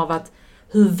learning av att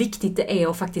hur viktigt det är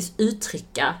att faktiskt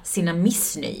uttrycka sina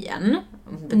missnöjen.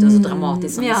 Det var så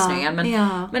dramatiskt som missnöjen.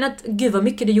 Men att gud vad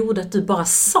mycket det gjorde att du bara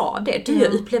sa det.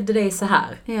 Jag upplevde det så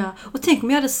här. Ja, och tänk om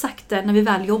jag hade sagt det när vi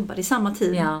väl jobbade i samma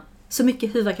tid. Ja. Så mycket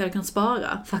huvudvärk hade jag kunnat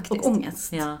spara. Faktiskt. Och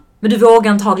ångest. Ja. Men du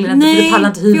vågar antagligen inte, för du pallar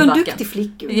inte huvudvärken. Nej, jag är en duktig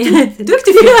flicka.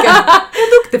 Duktig flicka. En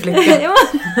duktig flicka.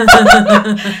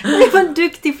 Jag var en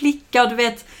duktig flicka, och du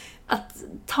vet, att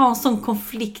ta en sån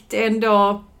konflikt är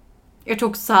ändå... Jag tror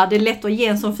också så här, det är lätt att ge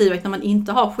en sån feedback när man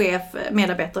inte har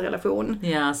chef-medarbetarrelation.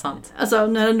 Ja, sant. Alltså,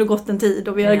 nu har det ändå gått en tid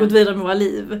och vi har gått vidare med våra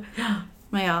liv.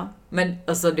 Men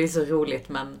alltså det är så roligt,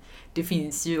 men det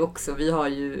finns ju också, vi har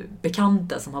ju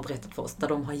bekanta som har berättat för oss där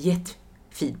de har gett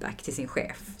feedback till sin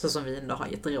chef, så som vi ändå har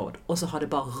gett råd, och så har det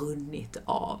bara runnit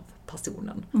av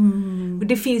personen. Och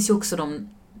det finns ju också de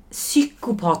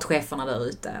psykopatcheferna där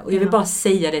ute, och jag vill bara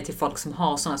säga det till folk som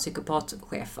har sådana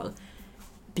psykopatchefer: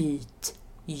 byt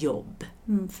jobb.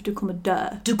 För du kommer dö.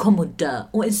 Du kommer dö.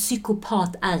 Och en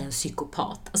psykopat är en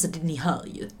psykopat. Alltså ni hör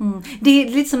ju. Det är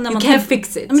lite som när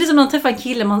man träffar en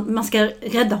kille, man ska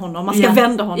rädda honom, man ska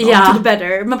vända honom to the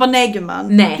better. Men bara nej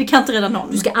gumman, du kan inte rädda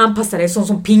någon. Du ska anpassa dig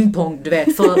som pingpong, du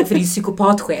vet, för din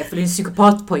psykopatchef eller din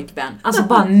psykopatpojkvän. Alltså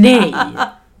bara nej.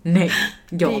 Nej,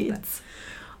 gör inte.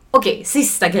 Okej,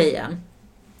 sista grejen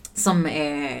som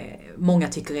många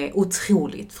tycker är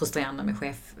otroligt frustrerande med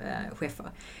chefer.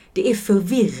 Det är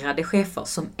förvirrade chefer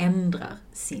som ändrar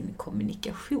sin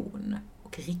kommunikation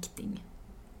och riktning.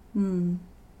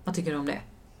 Vad tycker du om det?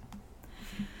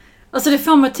 Alltså det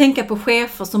får mig att tänka på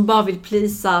chefer som bara vill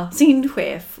plisa sin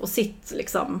chef och sitt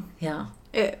liksom. Ja.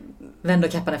 Vänder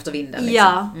kappan efter vinden liksom.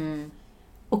 Ja.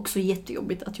 Också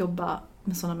jättejobbigt att jobba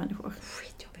med sådana människor.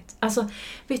 Skitjobbigt. Alltså,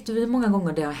 vet du hur många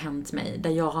gånger det har hänt mig där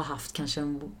jag har haft kanske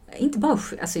inte bara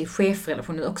i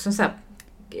chefrelation, utan också en sån här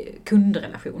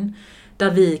kundrelation.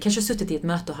 Där vi kanske suttit i ett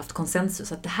möte och haft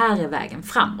konsensus att det här är vägen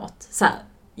framåt. Så här,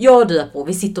 jag och du är på,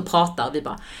 vi sitter och pratar och vi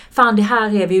bara, fan det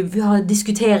här är vi har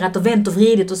diskuterat och vänt och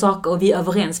vridit och saker och vi är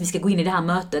överens, vi ska gå in i det här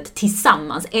mötet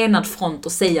tillsammans, enad front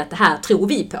och säga att det här tror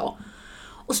vi på.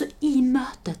 Och så i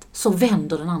mötet så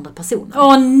vänder den andra personen.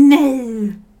 Åh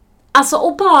nej! Alltså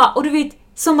och du vet,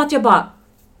 som att jag bara,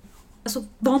 alltså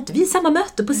var inte vi i samma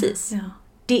möte precis? Ja.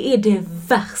 Det är det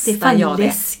värsta. Det är fan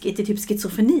läskigt, det är typ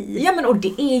schizofreni. Ja, men och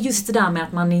det är just det där med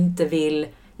att man inte vill,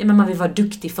 man vill vara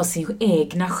duktig för sin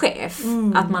egna chef.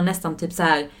 Att man nästan typ så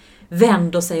här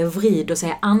vänder sig och vrider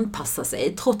sig, anpassar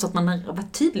sig, trots att man har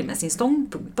varit tydlig med sin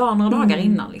ståndpunkt bara några dagar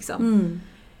innan liksom.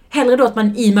 Hellre då att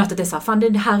man i mötet är så här, fan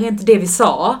det här är inte det vi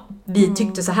sa, vi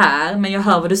tyckte så här, men jag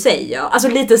hör vad du säger. Alltså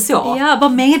lite så. Ja, bara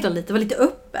medla lite, var lite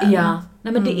öppen. Ja,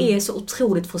 nej men det är så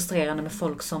otroligt frustrerande med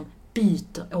folk som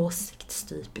byter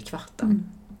åsiktsstup i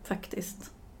kvarten.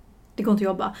 Faktiskt. Det går inte att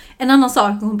jobba. En annan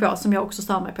sak jag kom på som jag också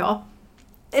stör mig på.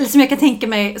 Eller som jag kan tänka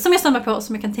mig, som jag stör mig på,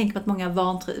 som jag kan tänka mig att många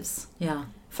vantrivs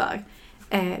för.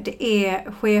 Det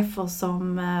är chefer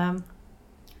som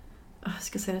Jag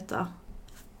ska säga detta.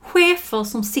 Chefer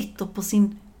som sitter på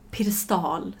sin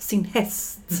piedestal, sin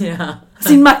häst. Ja.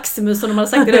 Sin Maximus som de hade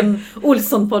sagt i den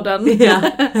Olsson-podden. Ja.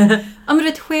 Ja, men du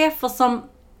vet, chefer som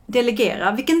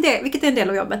delegerar, vilket är en del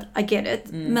av jobbet, I get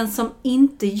it, men som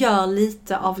inte gör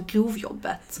lite av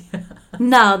grovjobbet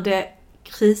när det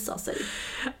krisar sig.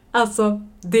 Alltså,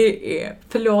 det är,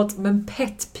 förlåt, men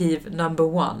pet peeve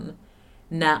number one.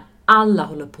 När alla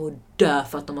håller på att dö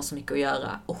för att de har så mycket att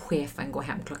göra och chefen går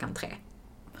hem 3:00.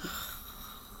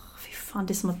 Fy fan,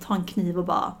 det är som att ta en kniv och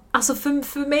bara... Alltså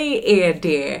för mig är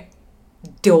det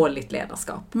dåligt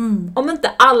ledarskap. Om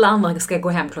inte alla andra ska gå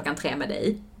hem 3:00 med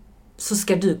dig, så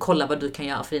ska du kolla vad du kan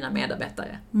göra för dina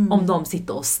medarbetare. Om de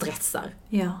sitter och stressar.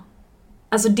 Ja.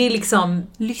 Alltså det är liksom...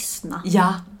 Lyssna.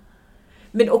 Ja.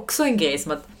 Men också en grej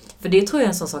som att... För det tror jag är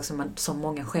en sån sak som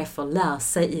många chefer lär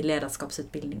sig i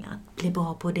ledarskapsutbildningar. Bli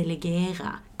bra på att delegera,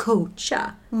 coacha.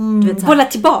 Du vet, så här, Bolla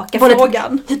tillbaka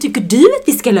frågan. hur tycker du att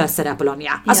vi ska lösa det här,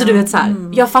 Polonia? Alltså du vet så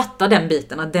här, jag fattar den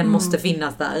biten, att den måste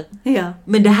finnas där. Ja.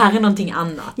 Men det här är någonting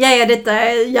annat. Ja, detta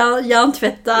är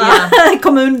hjärntvätta,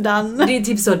 kom undan. Det är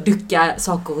typ så ducka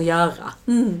saker att göra.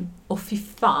 Och fy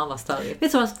fan vad störigt.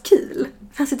 Vet du vad som var kul?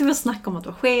 Här sitter vi och snackar om att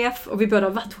vara chef, och vi båda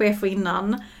har varit chefer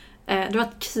innan. Det var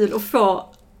kul att få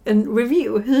en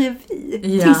review. Hur är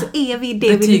vi? Ja. Så är vi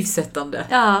det Betygssättande.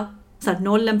 Ja, så här,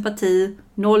 0 empati,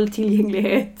 0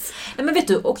 tillgänglighet. Nej, men vet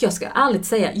du, och jag ska ärligt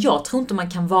säga, jag tror inte man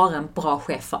kan vara en bra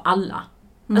chef för alla.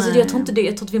 Alltså Nej. jag tror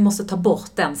att vi måste ta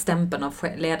bort den stämpeln av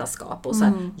ledarskap och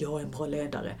säga, jag är en bra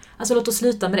ledare. Alltså låt oss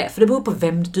sluta med det, för det beror på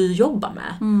vem du jobbar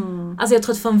med. Alltså jag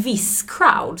tror att för en viss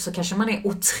crowd så kanske man är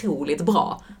otroligt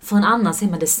bra. För en annan så är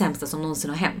man det sämsta som någonsin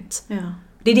har hänt. Ja.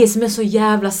 Det är det som är så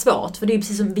jävla svårt, för det är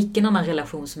precis som vilken annan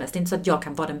relation som helst. Det är inte så att jag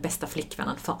kan vara den bästa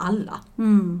flickvännen för alla.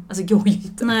 Alltså det går ju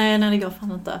inte. Nej, det går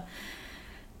fan inte.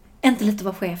 Inte lätt att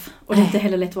vara chef, och det är inte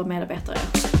heller lätt att vara medarbetare.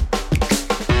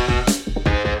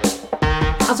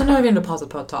 Alltså nu har vi ändå pratat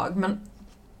på ett tag, men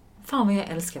fan vad jag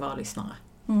älskar våra lyssnare.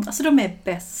 Alltså de är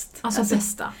bäst. Alltså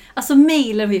bästa. Alltså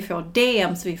mailen vi får,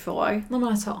 DMs vi får.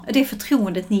 Alltså. Det är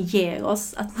förtroendet ni ger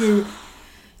oss. Att ni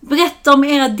berättar om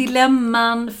era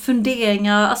dilemman,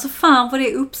 funderingar. Alltså fan vad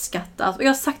det är uppskattat. Och jag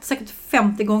har sagt det säkert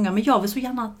 50 gånger, men jag vill så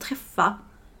gärna träffa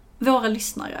våra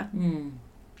lyssnare.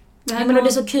 Ja, men det är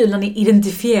så kul när ni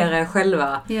identifierar er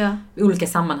själva Ja. i olika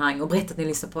sammanhang och berättar att ni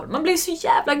lyssnar på det. Man blir så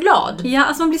jävla glad. Ja,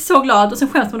 alltså man blir så glad, och sen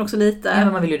skäms man också lite. Ja,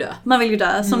 men man vill ju dö. Man vill ju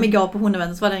dö. Som igår på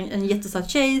hundeventet så var det en jättesöt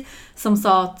tjej som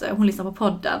sa att hon lyssnar på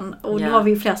podden. Och då var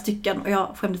vi flera stycken och jag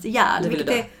skämdes ihjäl. Du ville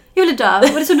dö. Jag ville dö. Och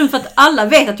det är så dumt för att alla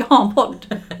vet att jag har en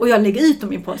podd. Och jag lägger ut om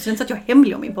min podd, så det är inte så att jag är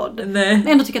hemlig om min podd. Nej. Men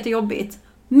ändå tycker att det är jobbigt.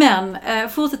 Men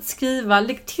fortsätt skriva,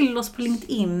 lägg till oss på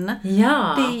LinkedIn.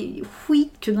 Ja. Det är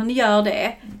skitkul när ni gör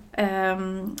det.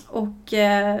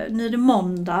 Nu är det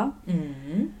måndag.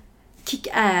 Kick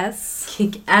ass.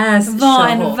 Kick ass. Var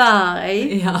en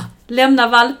varg. Ja. Lämna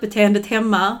valpbeteendet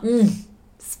hemma.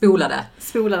 Spola det.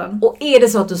 Spola den. Och är det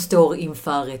så att du står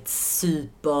inför ett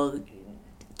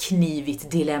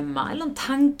superknivigt dilemma eller en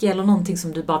tanke eller någonting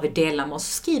som du bara vill dela med oss,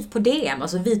 skriv på DM.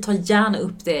 Alltså vi tar gärna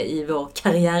upp det i vår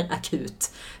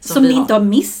karriärakut. Som ni inte har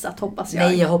missat, hoppas jag.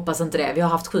 Nej, jag hoppas inte det. Vi har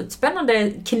haft sjukt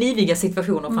spännande, kniviga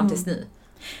situationer fram tills nu.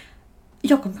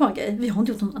 Jag kom på en grej. Vi har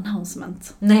inte gjort någon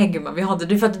announcement. Nej gumman, vi har inte.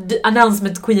 Det är för att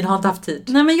announcement queen har inte haft tid.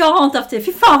 Nej, men jag har inte haft tid.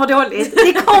 Fy fan vad dåligt.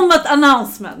 Det kommer ett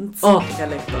announcement. Jag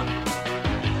längtar.